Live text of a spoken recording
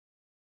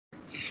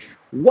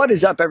What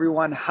is up,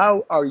 everyone?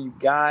 How are you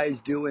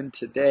guys doing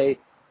today?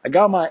 I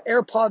got my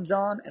AirPods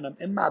on and I'm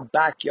in my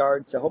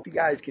backyard, so I hope you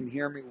guys can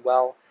hear me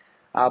well.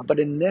 But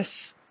in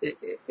this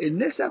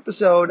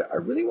episode, I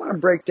really want to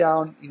break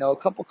down, a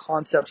couple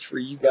concepts for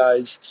you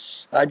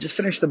guys. I just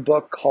finished a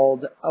book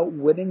called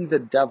Outwitting the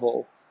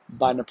Devil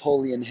by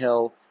Napoleon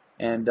Hill,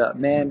 and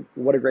man,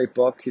 what a great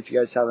book! If you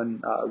guys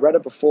haven't read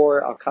it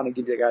before, I'll kind of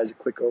give you guys a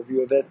quick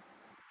overview of it.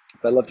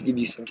 But I'd love to give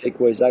you some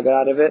takeaways I got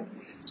out of it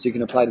so you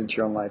can apply it into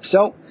your own life.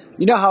 So,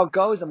 you know how it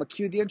goes. I'm going to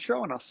cue the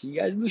intro and I'll see you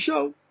guys in the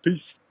show.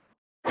 Peace.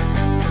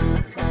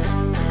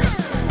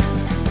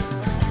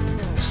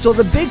 So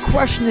the big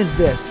question is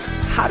this: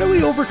 how do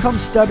we overcome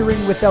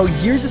stuttering without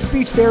years of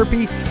speech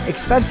therapy,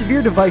 expensive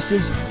ear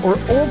devices, or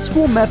old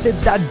school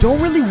methods that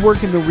don't really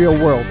work in the real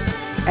world?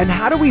 And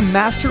how do we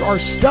master our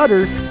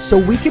stutter so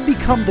we can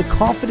become the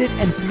confident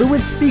and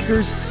fluent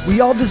speakers we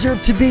all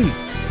deserve to be?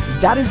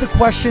 That is the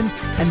question,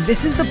 and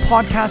this is the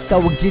podcast that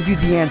will give you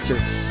the answer.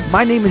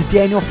 My name is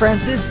Daniel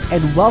Francis,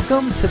 and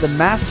welcome to the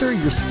Master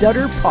Your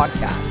Stutter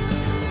podcast.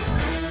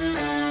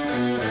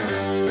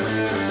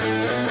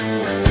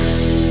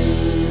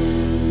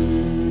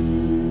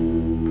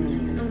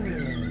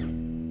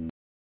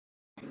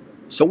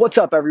 So what's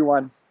up,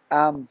 everyone?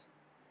 In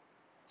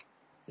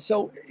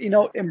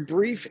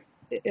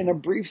a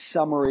brief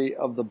summary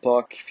of the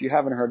book, if you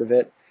haven't heard of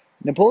it,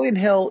 Napoleon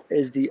Hill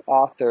is the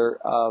author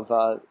of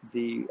I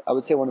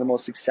would say, one of the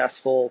most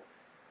successful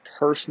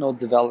personal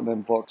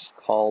development books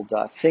called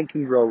Think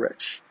and Grow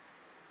Rich.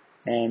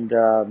 And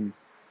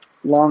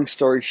long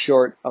story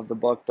short of the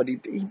book, but he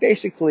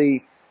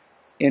basically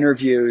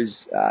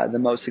interviews the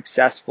most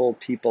successful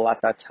people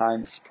at that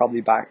time. It's probably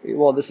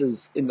this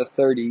is in the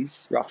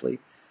 30s roughly.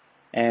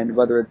 And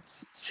whether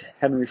it's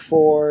Henry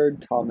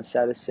Ford, Thomas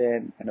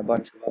Edison, and a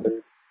bunch of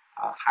other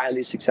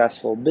highly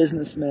successful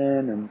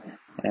businessmen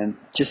and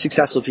just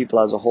successful people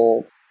as a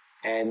whole.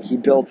 And he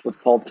built what's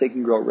called Think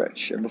and Grow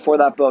Rich. And before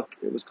that book,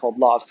 it was called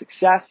Law of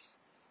Success.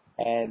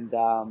 And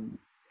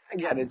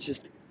again, it's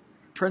just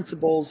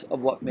principles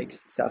of what makes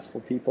successful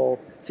people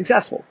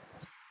successful.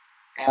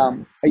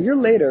 Roughly a year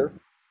later,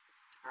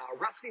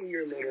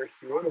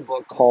 he wrote a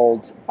book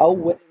called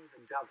Outwitting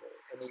the Devil,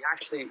 and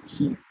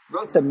he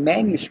wrote the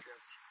manuscript,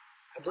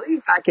 I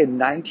believe, back in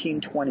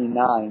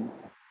 1929,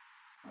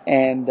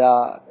 and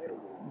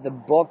the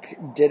book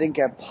didn't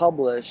get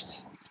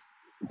published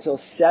until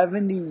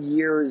 70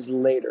 years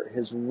later.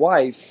 His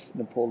wife,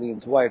 Napoleon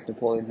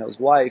Hill's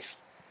wife,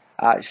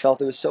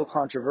 felt it was so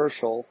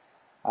controversial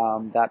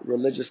that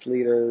religious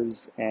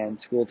leaders and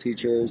school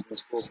teachers in the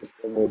school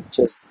system would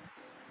just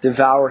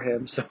devour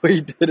him, so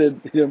he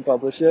didn't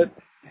publish it.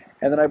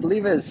 And then I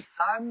believe his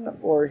son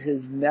or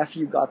his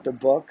nephew got the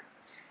book,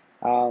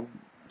 um,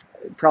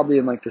 probably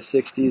in like the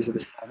 60s or the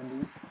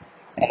 70s.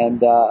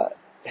 And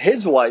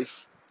his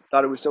wife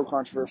thought it was so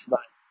controversial that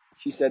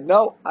she said,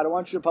 "No, I don't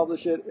want you to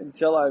publish it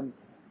until I'm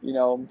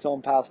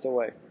passed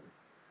away."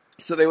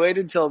 So they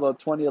waited until about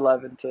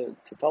 2011 to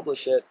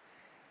publish it.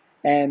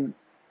 And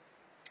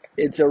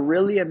it's a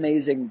really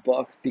amazing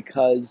book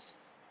because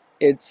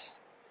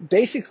it's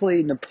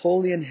basically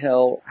Napoleon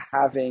Hill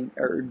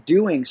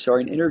doing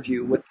an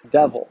interview with the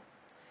devil.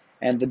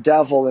 And the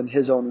devil, in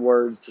his own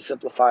words, to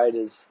simplify it,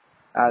 is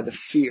the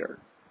fear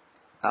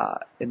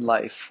in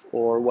life,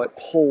 or what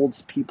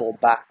holds people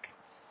back.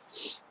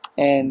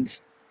 And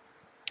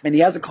he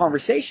has a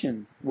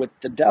conversation with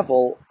the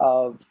devil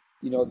of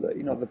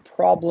the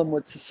problem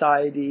with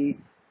society,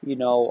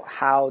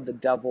 how the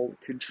devil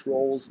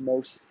controls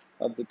most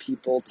of the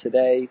people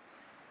today,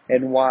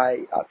 and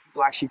why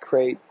people actually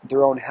create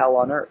their own hell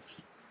on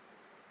earth.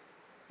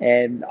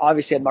 And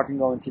obviously, I'm not going to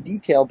go into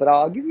detail, but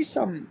I'll give you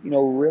some,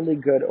 really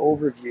good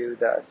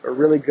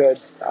really good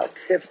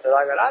tips that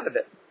I got out of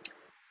it.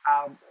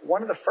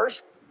 One of the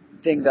first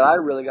thing that I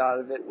really got out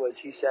of it was,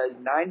 he says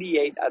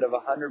 98 out of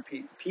 100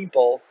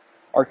 people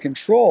are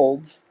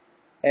controlled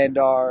and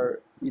are,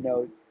 I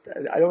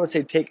don't want to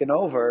say taken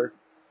over,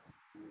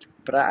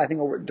 but I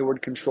think the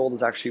word controlled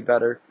is actually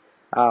better.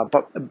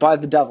 But by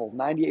the devil,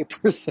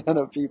 98%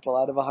 of people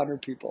out of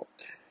 100 people.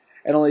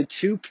 And only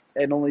two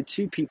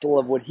people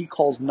of what he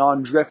calls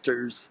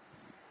non-drifters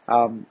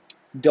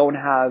don't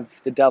have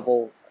the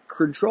devil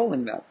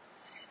controlling them.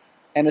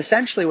 And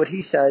essentially what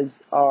he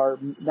says are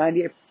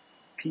 98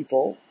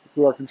 people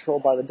who are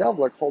controlled by the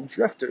devil are called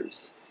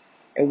drifters.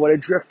 And what a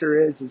drifter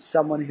is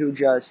someone who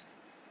just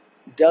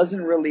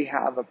doesn't really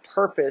have a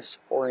purpose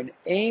or an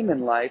aim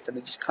in life, and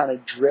they just kind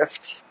of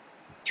drift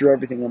through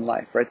everything in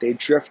life, right? They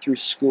drift through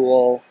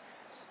school.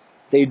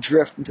 They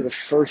drift into the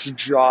first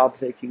job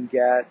they can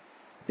get.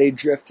 They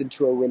drift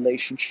into a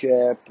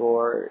relationship,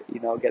 or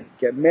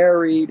get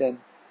married, and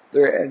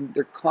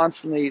they're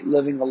constantly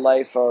living a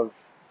life of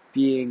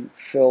being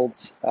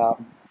filled,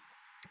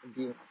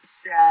 being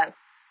upset,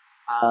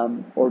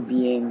 or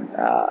being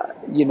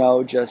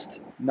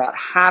just not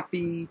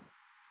happy.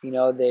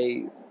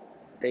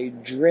 They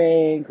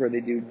drink, or they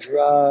do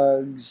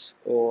drugs,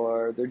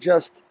 or they're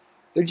just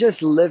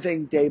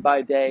living day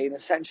by day and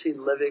essentially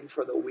living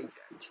for the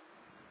weekend.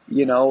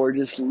 or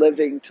just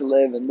living to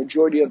live. And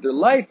majority of their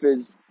life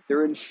is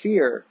they're in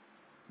fear,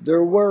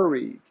 they're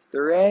worried,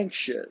 they're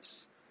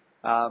anxious,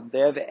 they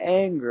have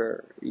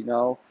anger,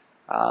 they're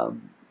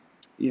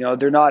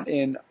not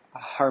in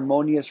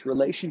harmonious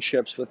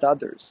relationships with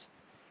others.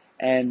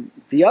 And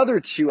the other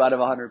 2 out of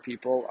 100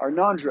 people are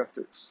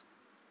non-drifters,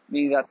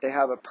 meaning that they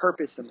have a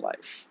purpose in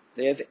life.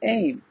 They have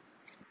aim.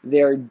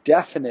 They are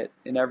definite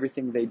in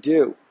everything they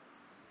do.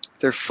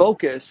 They're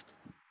focused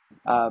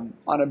on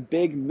a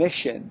big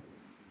mission,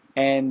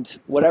 and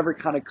whatever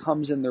kind of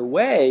comes in their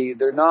way,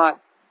 they're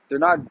not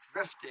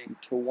drifting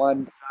to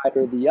one side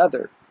or the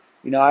other.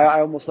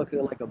 I almost look at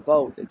it like a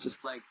boat. It's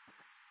just like,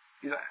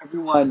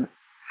 everyone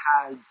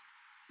has,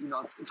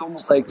 it's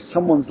almost like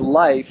someone's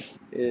life.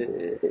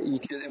 You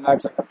can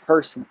imagine like a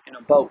person in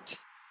a boat.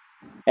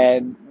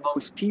 And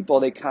most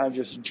people, they kind of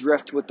just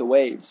drift with the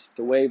waves. If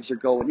the waves are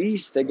going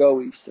east, they go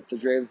east.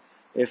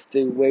 If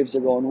the waves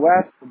are going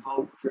west, the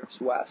boat drifts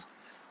west.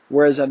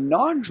 Whereas a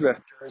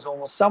non-drifter is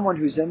almost someone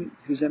who's in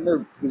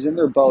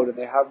their boat, and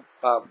they have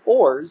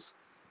oars,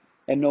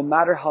 and no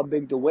matter how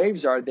big the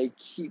waves are, they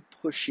keep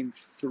pushing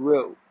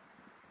through.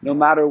 No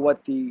matter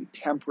what the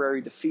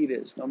temporary defeat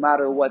is, no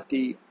matter what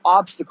the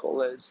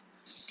obstacle is,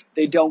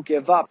 they don't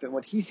give up. And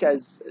what he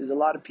says is a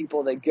lot of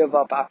people, they give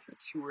up after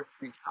 2 or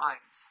 3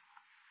 times.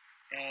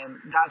 And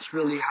that's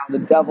really how the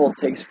devil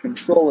takes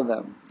control of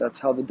them. That's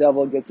how the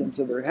devil gets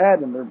into their head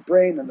and their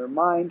brain and their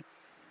mind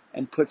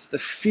and puts the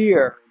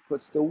fear,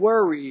 puts the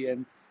worry,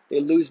 and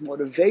they lose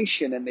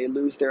motivation and they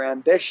lose their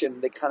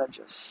ambition. They kind of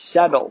just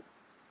settle.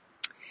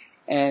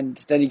 And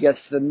then he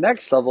gets to the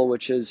next level,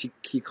 which is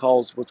he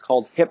calls what's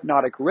called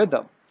hypnotic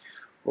rhythm,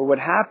 where what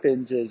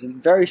happens is,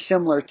 and very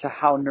similar to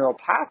how neural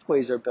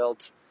pathways are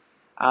built,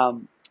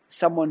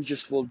 someone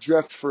just will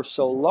drift for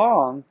so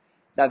long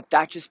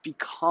that just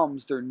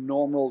becomes their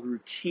normal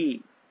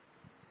routine.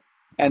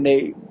 And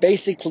they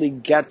basically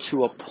get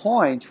to a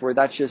point where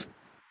that's just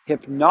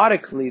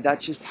hypnotically,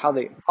 that's just how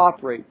they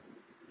operate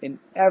in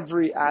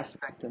every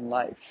aspect in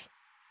life.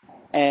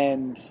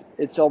 And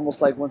it's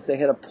almost like once they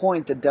hit a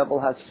point, the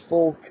devil has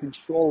full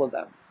control of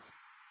them.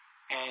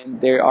 And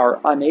they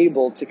are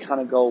unable to kind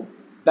of go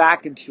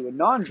back into a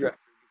non-drifter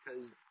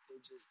because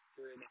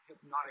they're in a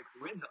hypnotic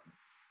rhythm.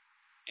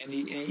 And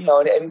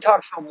he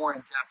talks about more in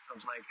depth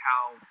of like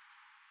how,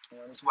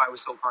 this is why it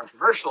was so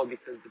controversial,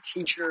 because the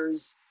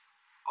teachers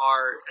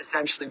are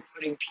essentially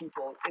putting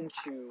people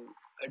into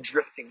a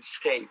drifting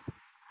state.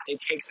 They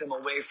take them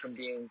away from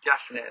being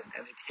definite,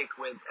 and it takes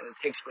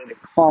away the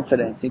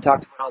confidence. He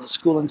talks about how the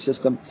schooling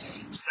system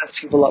sets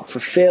people up for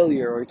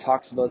failure, or he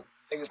talks about the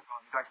biggest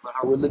problem. He talks about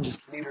how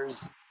religious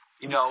leaders,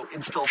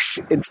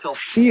 instill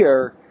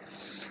fear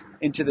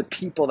into the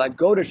people that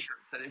go to church.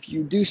 That if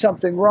you do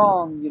something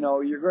wrong,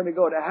 you're going to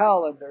go to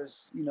hell, and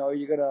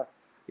you're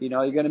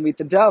going to meet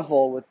the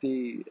devil with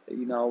the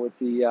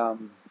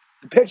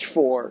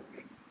pitchfork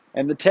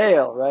and the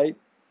tail, right?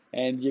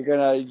 And you're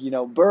going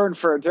to, burn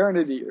for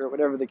eternity, or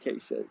whatever the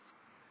case is.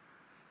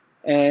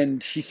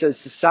 And he says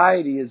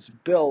society is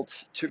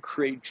built to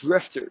create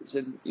drifters.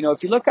 And,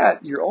 if you look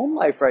at your own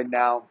life right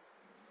now,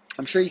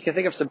 I'm sure you can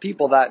think of some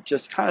people that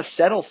just kind of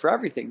settle for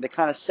everything. They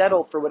kind of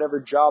settle for whatever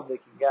job they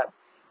can get.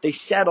 They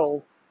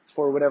settle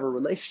for whatever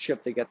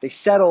relationship they get. They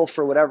settle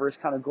for whatever is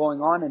kind of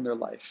going on in their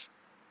life.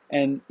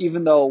 And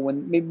even though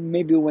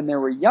maybe when they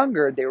were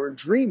younger, they were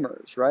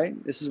dreamers, right?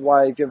 This is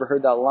why, if you ever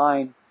heard that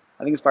line,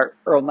 I think it's by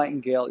Earl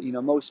Nightingale,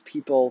 most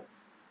people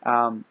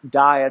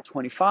die at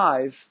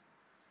 25,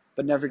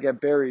 but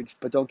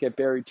don't get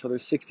buried till they're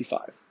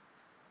 65.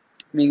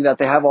 Meaning that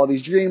they have all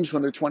these dreams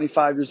when they're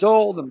 25 years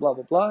old and blah,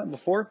 blah, blah, and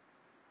before.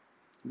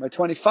 And by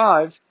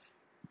 25,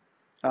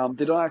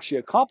 they don't actually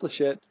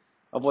accomplish it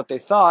of what they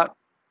thought,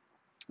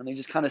 and they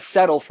just kind of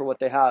settle for what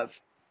they have.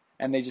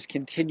 And they just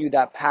continue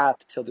that path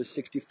till they're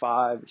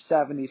 65 or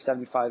 70,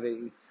 75,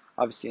 80,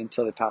 obviously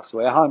until they pass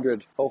away,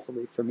 100,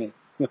 hopefully for me.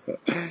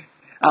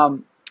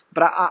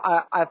 But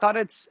I thought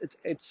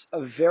it's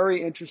a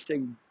very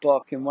interesting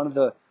book, and one of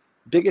the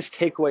biggest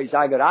takeaways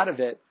I got out of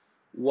it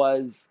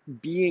was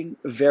being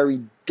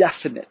very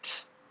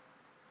definite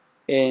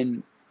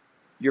in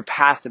your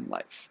path in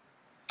life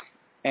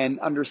and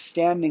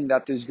understanding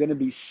that there's going to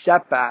be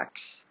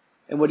setbacks.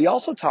 And what he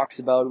also talks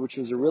about, which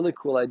was a really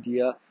cool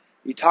idea,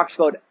 he talks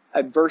about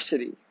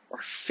adversity or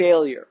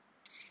failure.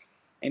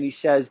 And he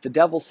says, the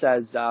devil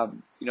says,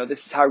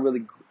 this is how it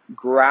really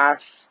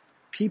grasps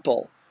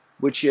people,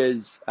 which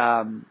is,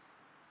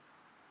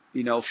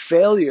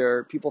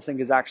 failure, people think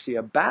is actually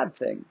a bad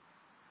thing.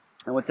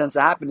 And what tends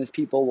to happen is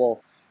people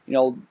will,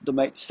 they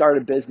might start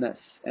a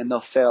business and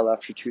they'll fail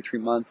after 2-3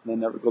 months and they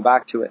never go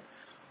back to it.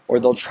 Or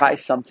they'll try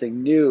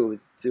something new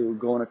to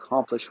go and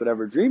accomplish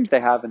whatever dreams they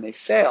have, and they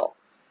fail.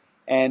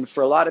 And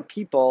for a lot of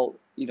people,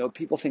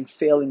 people think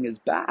failing is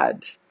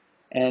bad.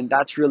 And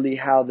that's really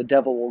how the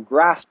devil will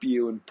grasp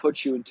you and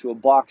put you into a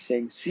box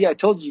saying, see, I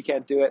told you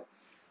can't do it.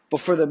 But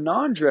for the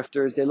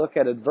non-drifters, they look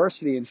at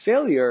adversity and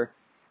failure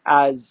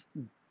as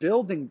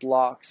building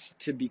blocks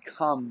to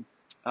become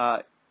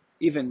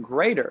even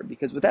greater.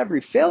 Because with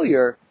every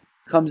failure,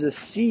 comes a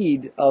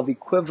seed of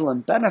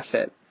equivalent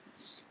benefit,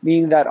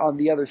 meaning that on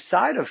the other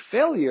side of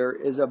failure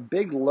is a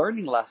big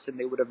learning lesson.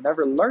 They would have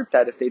never learned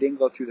that if they didn't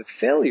go through the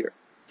failure.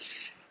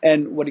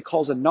 And what he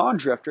calls a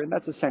non-drifter, and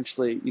that's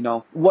essentially,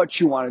 what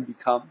you want to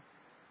become,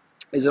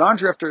 is a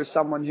non-drifter is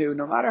someone who,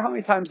 no matter how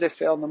many times they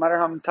fail, no matter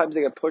how many times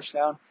they get pushed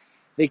down,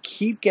 they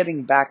keep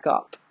getting back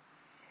up.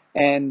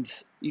 And,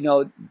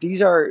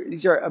 these are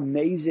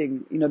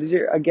amazing, these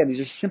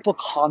are simple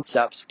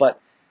concepts, but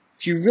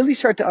if you really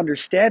start to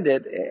understand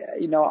it,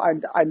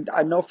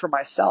 I know for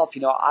myself,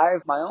 I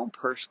have my own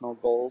personal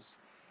goals.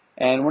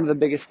 And one of the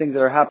biggest things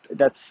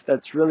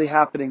that's really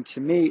happening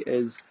to me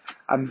is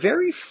I'm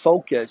very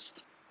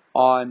focused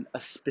on a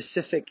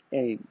specific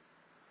aim.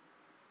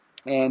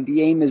 And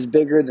the aim is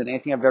bigger than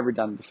anything I've ever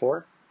done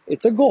before.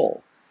 It's a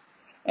goal.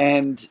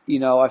 And,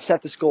 I've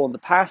set this goal in the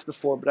past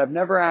before, but I've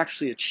never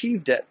actually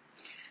achieved it.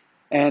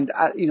 And,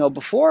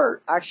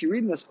 before actually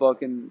reading this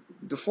book and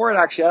before it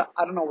actually,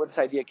 I don't know where this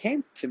idea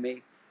came to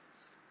me,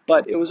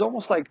 but it was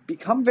almost like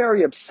become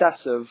very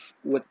obsessive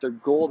with the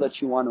goal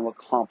that you want to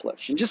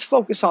accomplish and just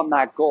focus on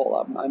that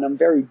goal. And I'm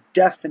very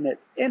definite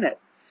in it.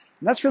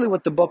 And that's really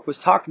what the book was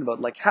talking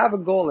about. Like, have a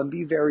goal and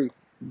be very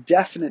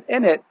definite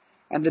in it,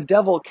 and the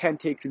devil can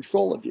take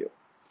control of you.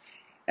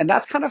 And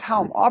that's kind of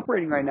how I'm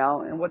operating right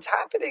now. And what's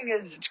happening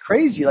is it's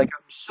crazy. Like,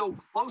 I'm so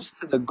close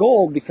to the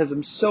goal because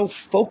I'm so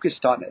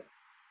focused on it.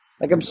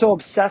 Like, I'm so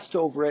obsessed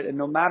over it. And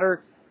no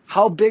matter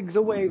how big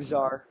the waves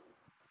are,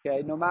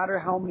 okay, no matter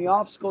how many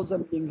obstacles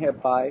I'm being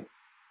hit by,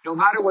 no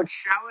matter what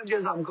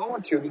challenges I'm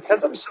going through,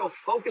 because I'm so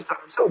focused on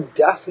it, I'm so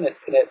definite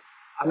in it,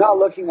 I'm not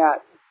looking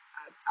at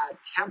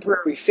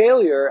temporary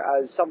failure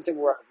as something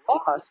where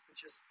I've lost, but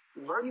just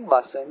learning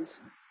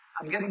lessons.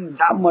 I'm getting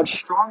that much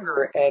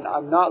stronger, and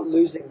I'm not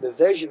losing the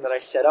vision that I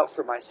set out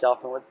for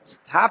myself. And what's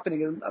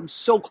happening is I'm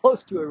so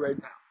close to it right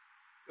now,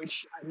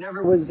 which I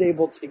never was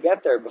able to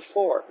get there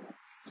before.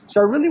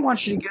 So I really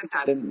want you to get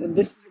that, and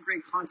this is a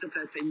great concept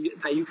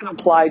that you can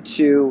apply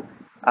to,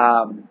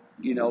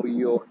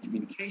 your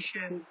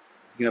communication.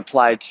 You can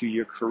apply to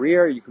your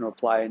career. You can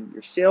apply in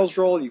your sales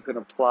role. You can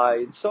apply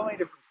in so many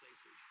different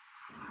places.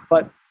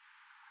 But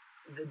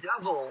the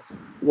devil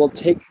will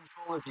take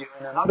control of you,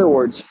 and in other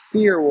words,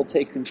 fear will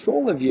take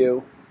control of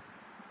you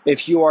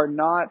if you are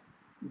not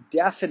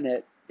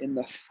definite in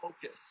the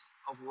focus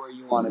of where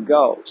you want to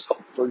go. So,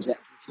 for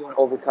example, if you want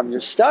to overcome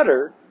your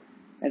stutter,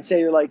 and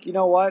say you're like, you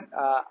know what,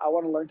 I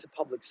want to learn to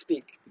public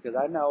speak, because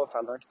I know if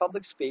I learn to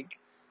public speak,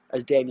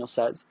 as Daniel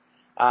says,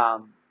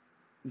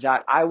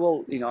 that I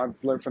will,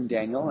 I've learned from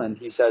Daniel, and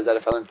he says that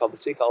if I learn to public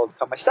speak, I'll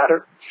overcome my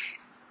stutter.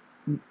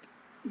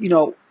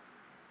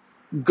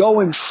 Go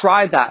and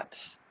try that.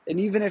 And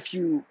even if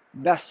you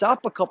mess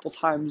up a couple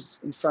times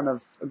in front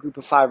of a group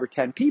of 5 or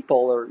 10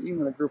 people, or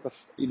even a group of,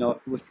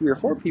 with 3 or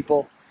 4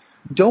 people,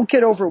 don't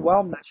get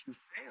overwhelmed that you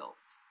failed,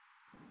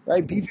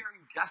 right? Be very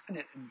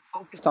definite and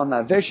focused on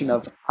that vision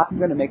of, I'm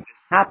going to make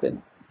this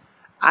happen.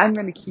 I'm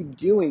going to keep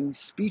doing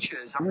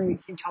speeches. I'm going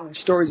to keep telling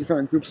stories in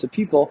front of groups of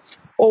people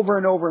over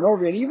and over and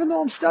over again, even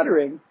though I'm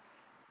stuttering.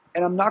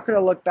 And I'm not going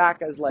to look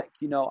back as like,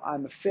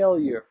 I'm a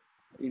failure.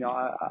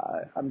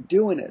 I'm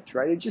doing it,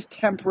 right? It's just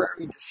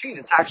temporary defeat.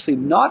 It's actually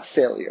not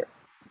failure.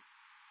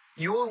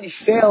 You only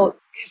fail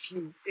if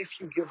you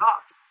give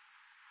up,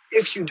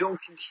 if you don't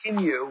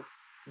continue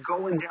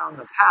going down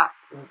the path.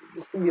 And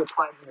this can be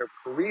applied in your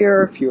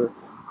career, if you're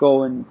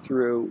going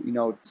through,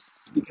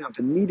 speaking up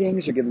in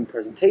meetings or giving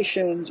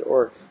presentations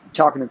or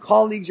talking to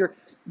colleagues, or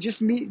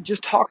just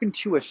talking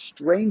to a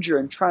stranger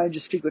and trying to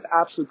just speak with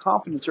absolute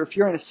confidence. Or if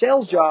you're in a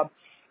sales job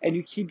and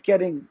you keep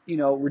getting,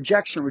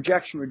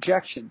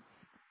 rejection,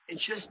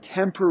 it's just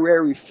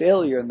temporary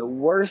failure. And the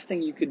worst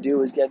thing you could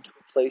do is get to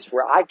a place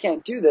where I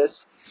can't do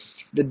this.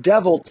 The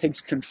devil takes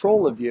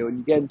control of you, and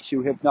you get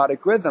into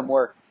hypnotic rhythm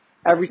where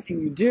everything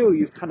you do,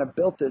 you've kind of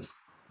built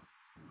this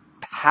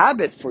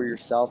habit for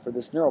yourself, or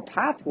this neural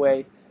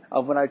pathway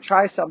of, when I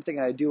try something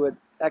and I do it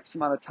X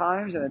amount of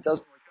times and it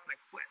doesn't work out, I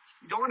quit.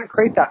 You don't want to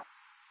create that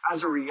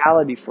as a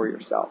reality for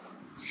yourself.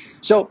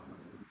 So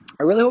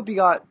I really hope you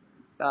got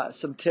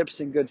some tips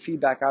and good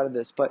feedback out of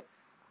this. But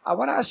I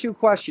want to ask you a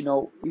question.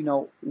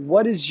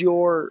 What is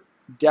your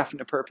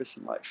definite purpose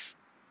in life?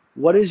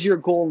 What is your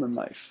goal in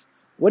life?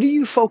 What are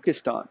you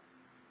focused on?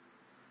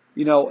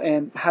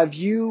 And have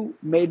you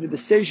made the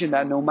decision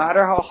that no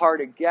matter how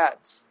hard it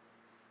gets,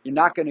 you're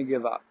not going to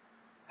give up?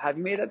 Have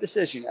you made that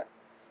decision yet?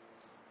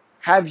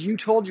 Have you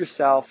told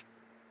yourself,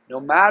 no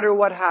matter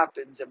what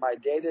happens in my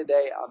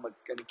day-to-day, I'm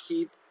going to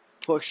keep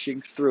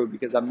pushing through,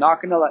 because I'm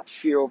not going to let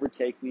fear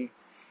overtake me,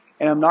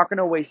 and I'm not going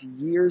to waste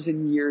years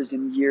and years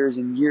and years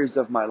and years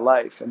of my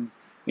life. And,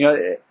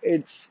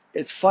 it's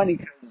funny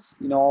because,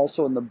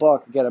 also in the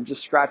book, again, I'm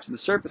just scratching the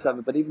surface of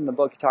it, but even in the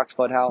book, he talks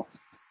about how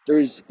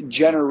there's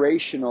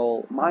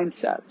generational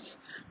mindsets.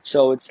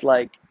 So it's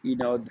like, the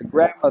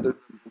grandmother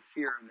lived in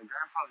fear and the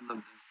grandfather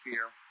lived in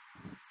fear,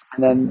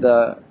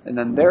 and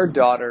then their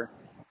daughter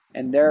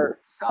and their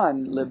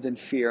son lived in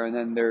fear, and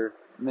then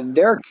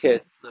their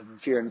kids live in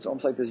fear, and it's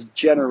almost like this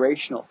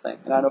generational thing.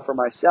 And I know for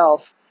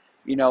myself,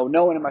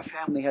 no one in my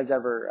family has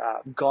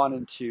ever gone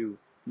into,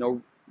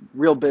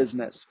 real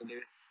business.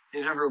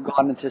 They've never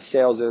gone into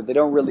sales, or they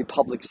don't really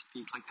public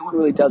speak. Like, no one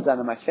really does that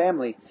in my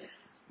family.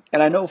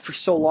 And I know for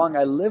so long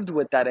I lived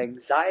with that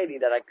anxiety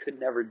that I could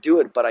never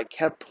do it, but I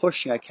kept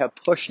pushing. I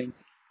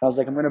was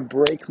like, I'm going to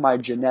break my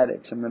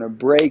genetics. I'm going to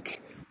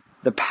break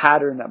the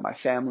pattern that my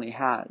family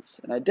has.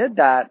 And I did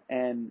that,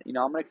 and,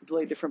 I'm in a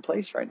completely different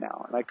place right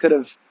now. And I could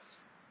have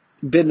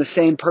been the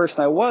same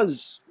person I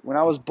was when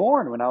I was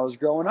born, when I was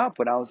growing up,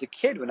 when I was a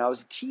kid, when I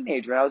was a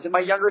teenager, when I was in my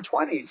younger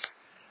 20s.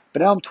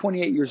 But now I'm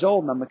 28 years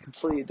old, and I'm a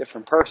completely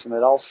different person.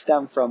 It all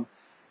stemmed from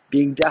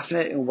being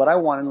definite in what I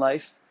want in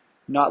life,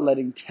 not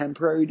letting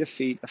temporary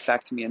defeat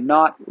affect me, and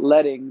not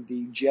letting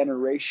the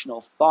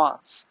generational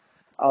thoughts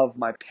of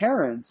my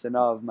parents and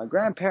of my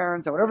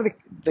grandparents, and whatever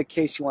the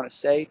case you want to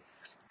say,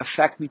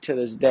 affect me to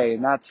this day.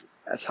 And that's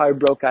how I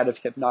broke out of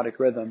hypnotic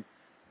rhythm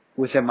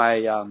within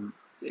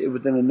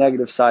within the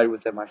negative side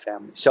within my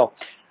family. So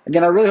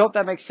again, I really hope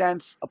that makes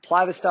sense.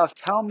 Apply the stuff.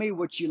 Tell me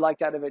what you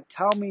liked out of it.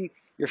 Tell me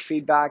your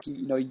feedback.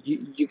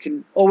 You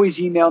can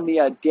always email me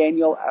at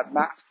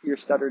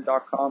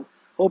daniel@masteryourstutter.com.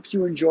 Hope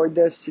you enjoyed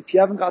this. If you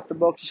haven't got the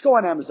book, just go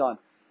on Amazon.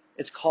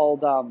 It's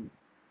called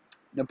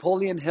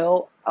Napoleon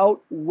Hill,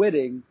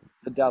 Outwitting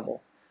the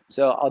Devil.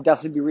 So I'll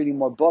definitely be reading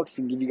more books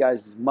and give you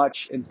guys as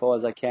much info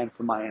as I can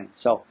from my end.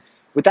 So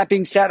with that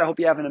being said, I hope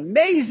you have an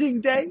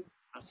amazing day.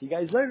 I'll see you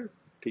guys later.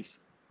 Peace.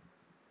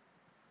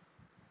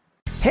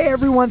 Hey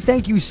everyone,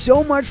 thank you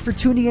so much for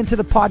tuning into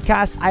the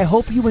podcast. I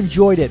hope you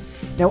enjoyed it.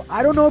 Now,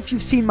 I don't know if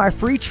you've seen my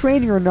free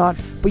training or not,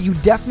 but you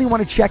definitely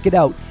want to check it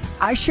out.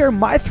 I share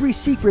my 3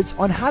 secrets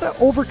on how to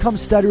overcome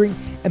stuttering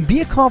and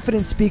be a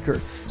confident speaker.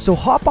 So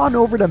hop on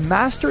over to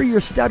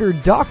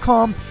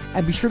masteryourstutter.com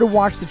and be sure to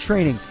watch the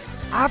training.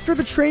 After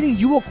the training,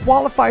 you will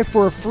qualify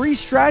for a free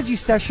strategy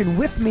session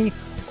with me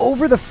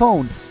over the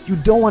phone. You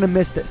don't want to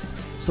miss this.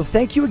 So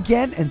thank you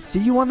again, and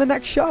see you on the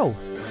next show.